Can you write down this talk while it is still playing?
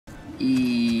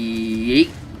Yeet.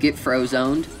 Get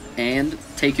frozoned and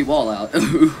take you all out.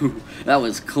 That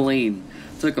was clean.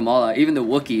 Took them all out. Even the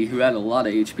Wookiee, who had a lot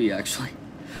of HP, actually.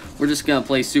 We're just gonna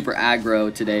play super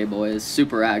aggro today, boys.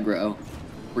 Super aggro.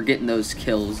 We're getting those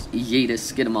kills.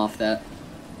 Yeetus, get him off that.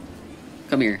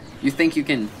 Come here. You think you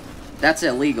can... That's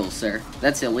illegal, sir.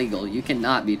 That's illegal. You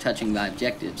cannot be touching my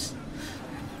objectives.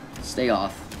 Stay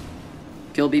off.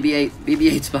 Kill BB-8.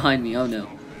 BB-8's behind me. Oh, no.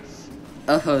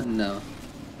 Oh, no.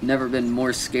 Never been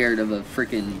more scared of a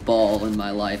freaking ball in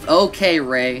my life. Okay,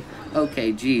 Ray.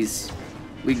 Okay, jeez.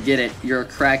 We get it. You're a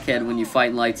crackhead when you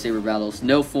fight in lightsaber battles.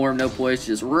 No form, no poise,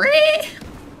 just Ray!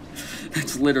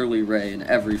 That's literally Ray in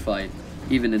every fight.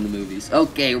 Even in the movies.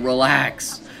 Okay,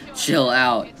 relax. Chill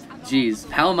out. Jeez,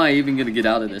 how am I even gonna get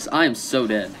out of this? I am so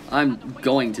dead. I'm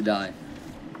going to die.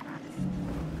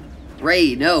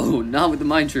 Ray, no, not with the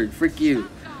mind trick. Frick you.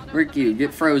 Frick you.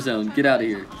 Get frozone. Get out of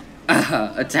here.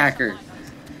 Attack her.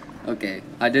 Okay,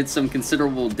 I did some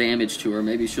considerable damage to her.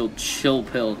 Maybe she'll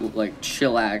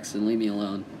chillax and leave me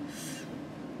alone.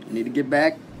 I need to get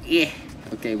back. Yeah.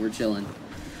 Okay, we're chilling.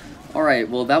 Alright,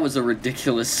 well, that was a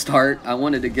ridiculous start. I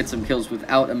wanted to get some kills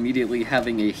without immediately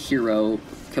having a hero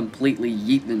completely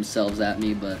yeet themselves at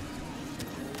me, but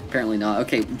apparently not.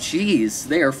 Okay, jeez,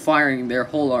 they are firing their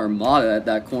whole armada at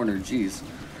that corner. Jeez.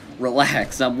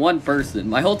 Relax, I'm one person.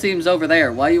 My whole team's over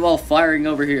there. Why are you all firing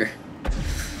over here?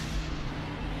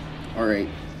 Alright.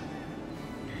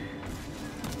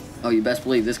 Oh, you best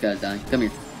believe this guy's dying. Come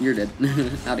here. You're dead.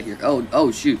 Out of here.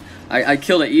 Oh, shoot. I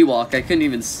killed an Ewok. I couldn't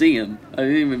even see him. I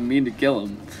didn't even mean to kill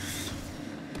him.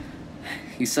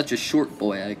 He's such a short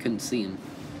boy. I couldn't see him.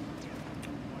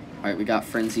 Alright, we got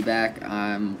Frenzy back.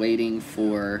 I'm waiting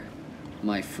for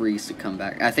my freeze to come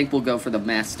back. I think we'll go for the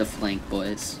Master Flank,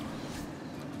 boys.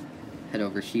 Head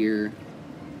over here.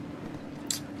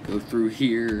 Go through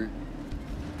here.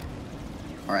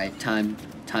 Alright, time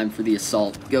for the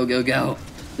assault. Go, go, go.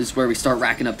 This is where we start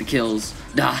racking up the kills.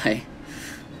 Die.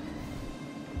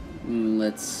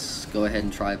 Let's go ahead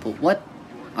and try pull. What?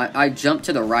 I jumped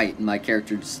to the right and my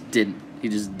character just didn't. He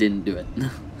just didn't do it.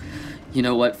 You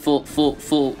know what?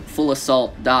 Full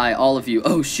assault. Die, all of you.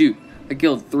 Oh, shoot. I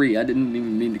killed 3. I didn't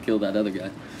even mean to kill that other guy.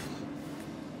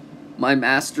 My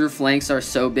master flanks are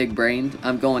so big-brained.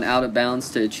 I'm going out of bounds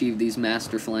to achieve these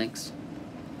master flanks.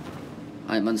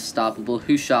 I'm unstoppable.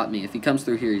 Who shot me? If he comes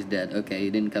through here, he's dead. Okay, he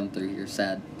didn't come through here.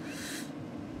 Sad.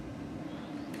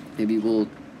 Maybe we'll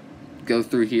go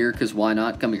through here, because why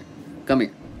not? Come here. Come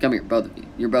here. Come here, both of you.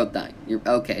 You're both dying.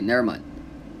 Okay, never mind.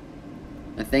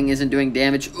 My thing isn't doing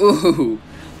damage. Ooh!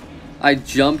 I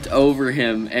jumped over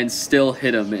him and still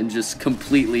hit him and just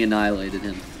completely annihilated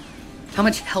him. How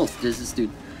much health does this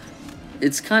dude...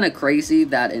 It's kind of crazy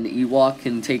that an Ewok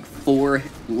can take 4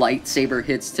 lightsaber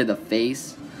hits to the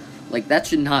face. Like, that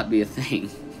should not be a thing.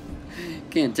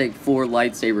 Can't take 4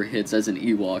 lightsaber hits as an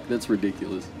Ewok. That's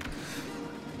ridiculous.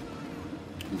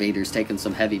 Vader's taking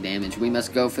some heavy damage. We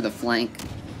must go for the flank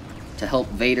to help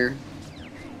Vader.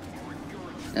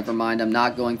 Never mind, I'm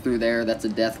not going through there. That's a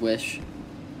death wish.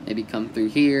 Maybe come through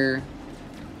here.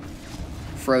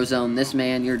 Frozone this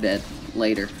man. You're dead.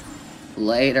 Later.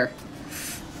 Later.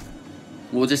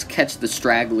 We'll just catch the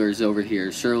stragglers over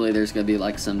here. Surely there's going to be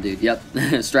like some dude. Yep.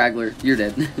 Straggler. You're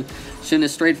dead. Shouldn't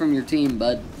have strayed from your team,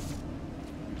 bud.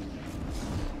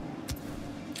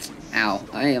 Ow.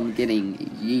 I am getting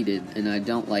yeeted, and I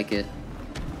don't like it.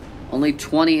 Only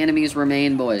 20 enemies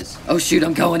remain, boys. Oh, shoot.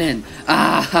 I'm going in.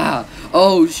 Ah!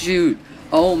 Oh, shoot.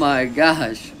 Oh, my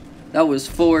gosh. That was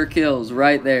 4 kills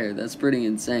right there. That's pretty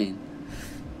insane.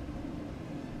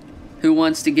 Who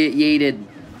wants to get yeeted?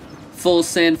 Full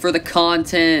send for the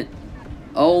content.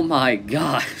 Oh my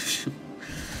gosh.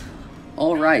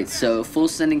 Alright, so full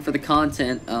sending for the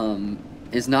content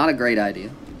is not a great idea.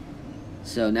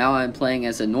 So now I'm playing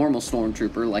as a normal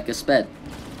stormtrooper like a sped.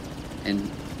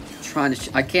 And trying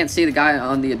to... I can't see the guy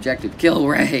on the objective. Kill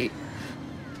Ray.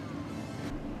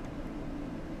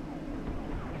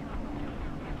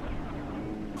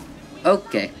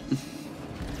 Okay.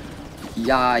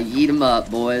 Yeah, eat him up,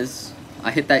 boys. I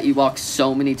hit that Ewok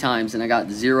so many times, and I got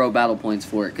 0 battle points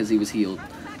for it because he was healed.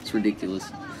 It's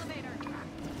ridiculous.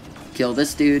 Kill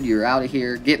this dude. You're out of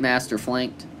here. Get master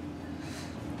flanked.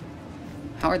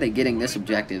 How are they getting this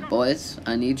objective, boys?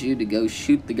 I need you to go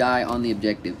shoot the guy on the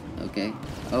objective. Okay?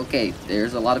 Okay,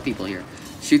 there's a lot of people here.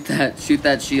 Shoot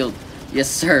that shield. Yes,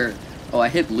 sir. Oh, I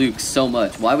hit Luke so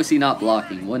much. Why was he not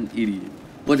blocking? What an idiot.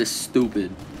 What a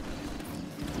stupid.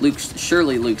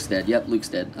 Surely Luke's dead. Yep, Luke's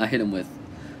dead. I hit him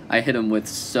with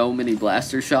so many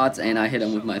blaster shots, and I hit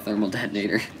him with my thermal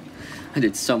detonator. I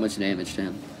did so much damage to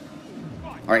him.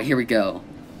 Alright, here we go.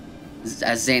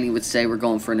 As Zanny would say, we're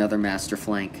going for another master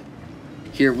flank.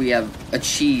 Here we have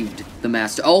achieved the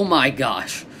master. Oh my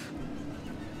gosh.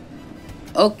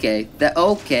 Okay,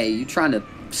 you trying to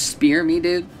spear me,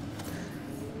 dude?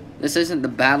 This isn't the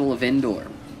Battle of Endor.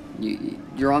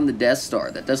 You're on the Death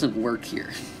Star. That doesn't work here.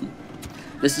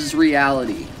 This is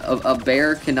reality. A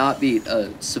bear cannot beat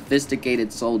a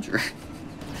sophisticated soldier.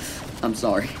 I'm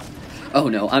sorry. Oh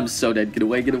no, I'm so dead. Get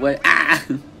away, get away. Ah!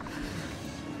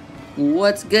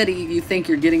 What's goody? You think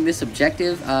you're getting this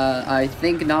objective? I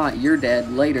think not. You're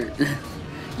dead. Later.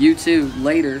 You too.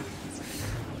 Later.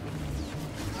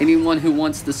 Anyone who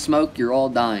wants the smoke, you're all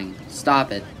dying.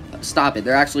 Stop it. Stop it.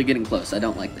 They're actually getting close. I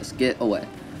don't like this. Get away.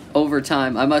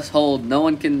 Overtime. I must hold. No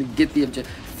one can get the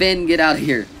objective. Finn, get out of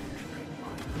here.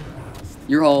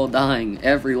 You're all dying.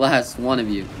 Every last one of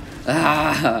you.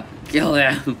 Ah! Kill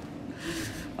them.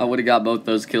 I would have got both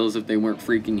those kills if they weren't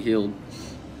freaking healed.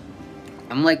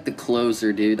 I'm like the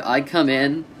closer, dude. I come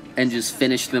in and just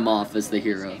finish them off as the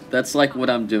hero. That's like what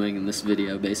I'm doing in this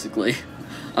video, basically.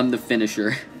 I'm the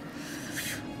finisher.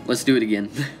 Let's do it again.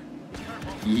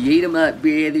 Yeet 'em up,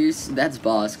 brothers. That's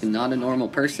Bosk, not a normal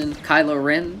person. Kylo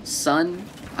Ren, son,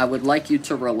 I would like you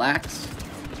to relax.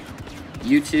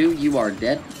 You too, you are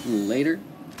dead. Later.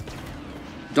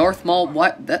 Darth Maul,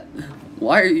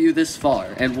 why are you this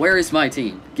far? And where is my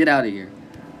team? Get out of here.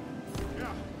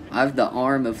 I have the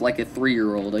arm of like a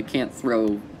 3-year-old. I can't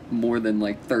throw more than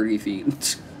like 30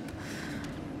 feet.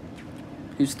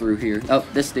 Who's through here? Oh,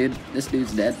 this dude. This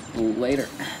dude's dead. Later.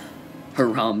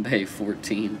 Harambe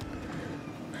 14.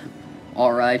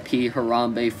 R.I.P.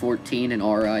 Harambe 14 and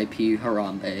R.I.P.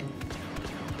 Harambe.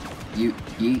 You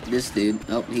yeet this dude.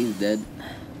 Oh, he's dead.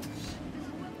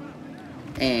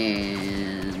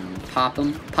 And pop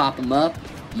him up,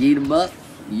 yeet him up,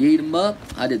 yeet him up.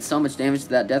 I did so much damage to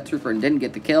that Death Trooper and didn't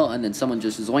get the kill, and then someone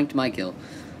just zoinked my kill.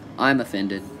 I'm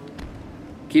offended.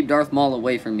 Keep Darth Maul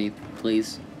away from me,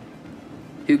 please.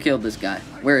 Who killed this guy?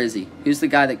 Where is he? Who's the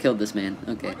guy that killed this man?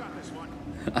 Okay.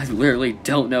 I literally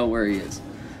don't know where he is.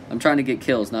 I'm trying to get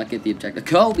kills, not get the objective.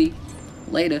 Kobe!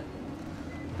 Later.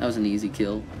 That was an easy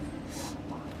kill.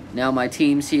 Now my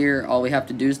team's here. All we have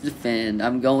to do is defend.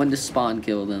 I'm going to spawn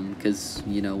kill them, because,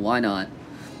 you know, why not?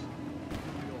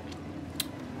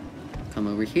 Come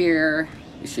over here.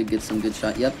 We should get some good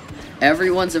shot. Yep.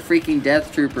 Everyone's a freaking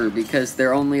Death Trooper because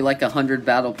they're only like 100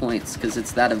 battle points because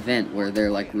it's that event where they're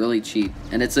like really cheap.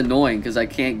 And it's annoying because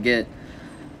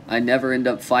I never end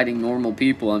up fighting normal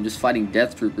people. I'm just fighting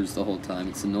Death Troopers the whole time.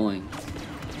 It's annoying.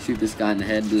 Shoot this guy in the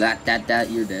head. That,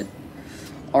 you're dead.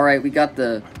 Alright, we got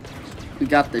the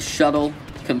shuttle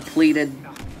completed.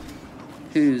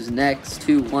 Who's next?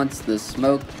 Who wants the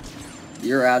smoke?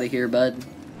 You're out of here, bud.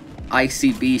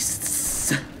 Icy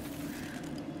beasts.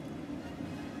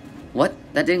 What?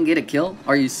 That didn't get a kill?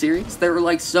 Are you serious? There were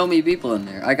like so many people in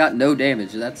there. I got no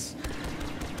damage. That's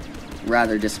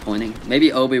rather disappointing.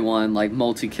 Maybe Obi-Wan like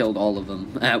multi-killed all of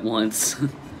them at once.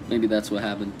 Maybe that's what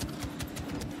happened.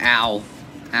 Ow.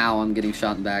 Ow, I'm getting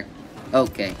shot in the back.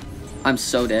 Okay. I'm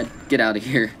so dead. Get out of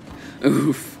here.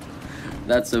 Oof.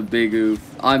 That's a big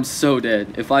oof. I'm so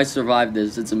dead. If I survive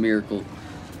this, it's a miracle.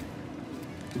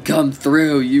 Come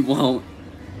through. You won't.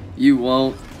 You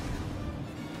won't.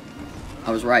 I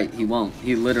was right. He won't.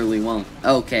 He literally won't.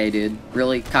 Okay, dude.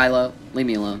 Really? Kylo? Leave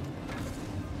me alone.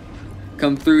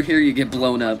 Come through here, you get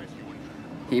blown up.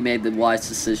 He made the wise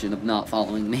decision of not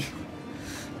following me.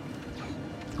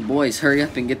 Boys, hurry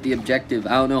up and get the objective.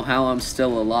 I don't know how I'm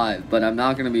still alive, but I'm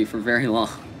not going to be for very long.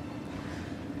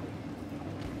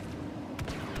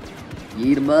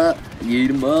 Yeet him up. Yeet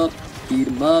him up. Yeet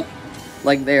him up.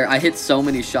 Like there, I hit so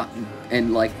many shots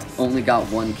and like only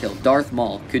got one kill. Darth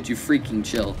Maul, could you freaking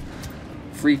chill?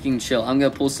 Freaking chill. I'm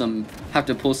gonna have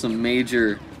to pull some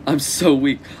major. I'm so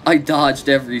weak. I dodged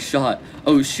every shot.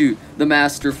 Oh shoot, the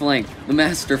master flank. The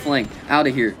master flank. Out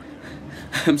of here.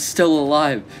 I'm still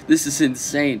alive. This is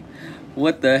insane.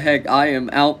 What the heck? I am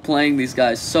outplaying these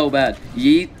guys so bad.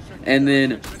 Yeet, and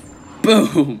then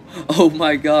boom. Oh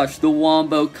my gosh, the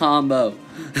wombo combo.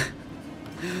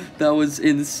 That was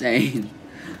insane.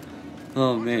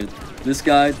 Oh man. This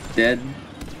guy, dead.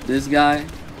 This guy,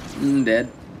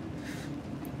 dead.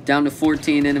 Down to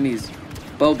 14 enemies.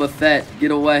 Boba Fett, get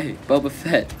away. Boba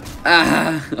Fett.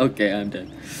 Ah! Okay, I'm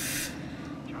dead.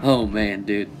 Oh man,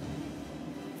 dude.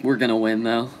 We're gonna win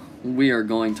though. We are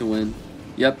going to win.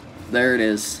 Yep, there it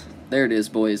is. There it is,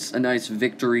 boys. A nice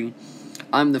victory.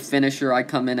 I'm the finisher.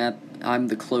 I'm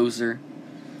the closer.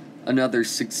 Another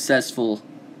successful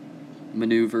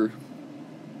maneuver.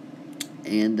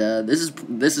 And this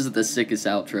is the sickest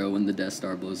outro when the Death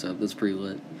Star blows up. That's pretty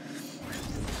lit.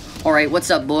 Alright, what's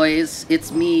up, boys?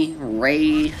 It's me,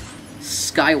 Rey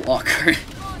Skywalker.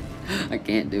 I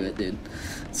can't do it, dude.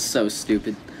 So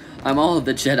stupid. I'm all of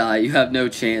the Jedi. You have no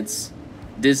chance.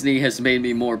 Disney has made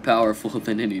me more powerful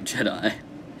than any Jedi.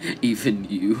 Even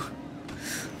you.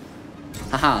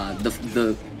 Haha,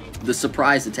 the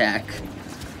surprise attack.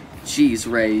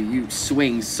 Jeez, Rey, you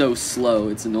swing so slow,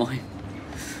 it's annoying.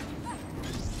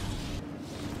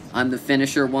 I'm the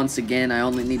finisher once again. I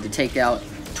only need to take out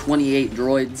 28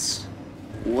 droids.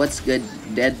 What's good?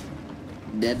 Dead?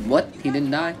 Dead? What? He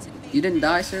didn't die? You didn't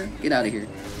die, sir? Get out of here.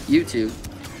 You two.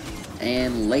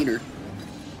 And later.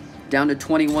 Down to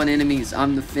 21 enemies.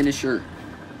 I'm the finisher.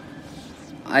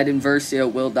 Iden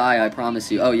Versio will die, I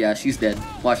promise you. Oh yeah, she's dead.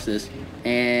 Watch this.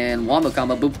 And wombo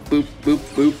combo. Boop, boop, boop,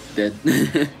 boop.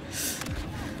 Dead.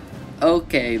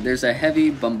 Okay, there's a heavy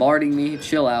bombarding me.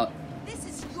 Chill out.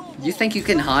 You think you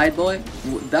can hide, boy?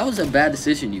 That was a bad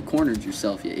decision. You cornered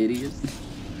yourself, you idiot.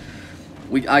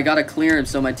 I gotta clear him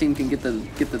so my team can get the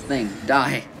thing.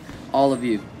 Die, all of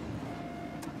you.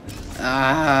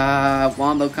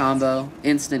 Wombo combo,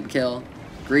 instant kill.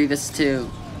 Grievous 2.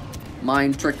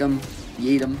 Mind trick him,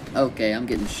 yeet him. Okay, I'm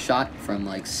getting shot from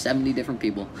like 70 different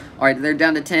people. Alright, they're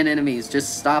down to 10 enemies.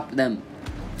 Just stop them.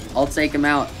 I'll take them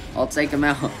out. I'll take them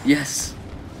out. Yes.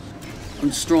 I'm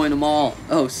destroying them all.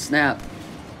 Oh, snap.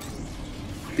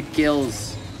 The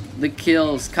kills. The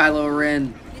kills. Kylo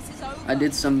Ren.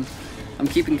 I'm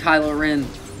keeping Kylo Ren.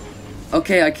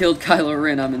 Okay, I killed Kylo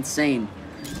Ren. I'm insane.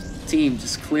 Team,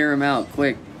 just clear him out,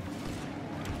 quick.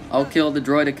 I'll kill the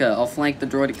droidica. I'll flank the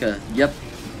droidica. Yep.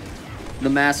 The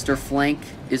master flank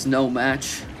is no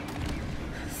match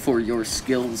for your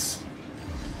skills.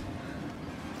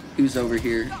 Who's over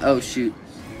here? Oh, shoot.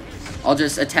 I'll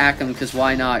just attack him, because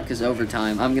why not? Because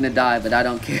overtime. I'm going to die, but I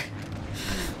don't care.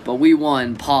 But we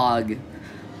won, Pog.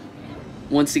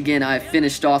 Once again, I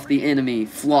finished off the enemy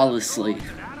flawlessly.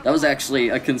 That was actually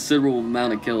a considerable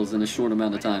amount of kills in a short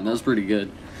amount of time. That was pretty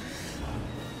good.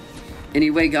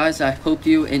 Anyway, guys, I hope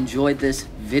you enjoyed this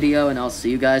video, and I'll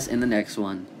see you guys in the next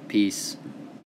one. Peace.